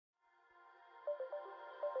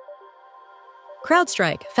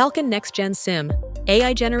CrowdStrike Falcon Next-Gen SIEM,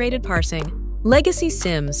 AI-generated parsing. Legacy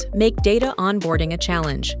SIEMs make data onboarding a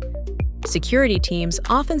challenge. Security teams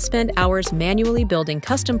often spend hours manually building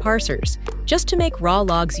custom parsers just to make raw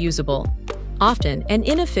logs usable, often an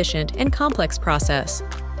inefficient and complex process.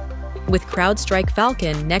 With CrowdStrike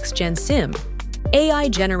Falcon Next-Gen SIEM,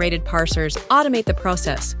 AI-generated parsers automate the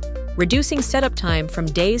process, reducing setup time from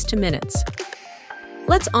days to minutes.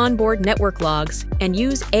 Let's onboard network logs and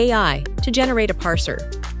use AI to generate a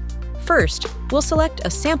parser. First, we'll select a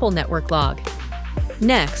sample network log.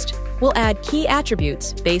 Next, we'll add key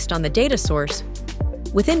attributes based on the data source.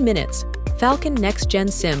 Within minutes, Falcon Next-Gen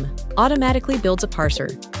SIEM automatically builds a parser,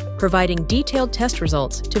 providing detailed test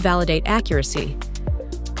results to validate accuracy.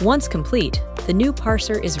 Once complete, the new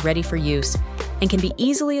parser is ready for use and can be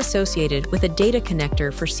easily associated with a data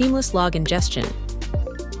connector for seamless log ingestion.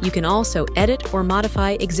 You can also edit or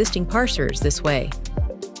modify existing parsers this way.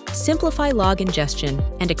 Simplify log ingestion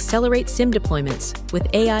and accelerate SIEM deployments with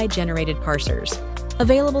AI-generated parsers,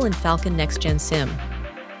 available in Falcon Next-Gen SIEM.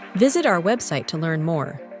 Visit our website to learn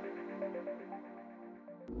more.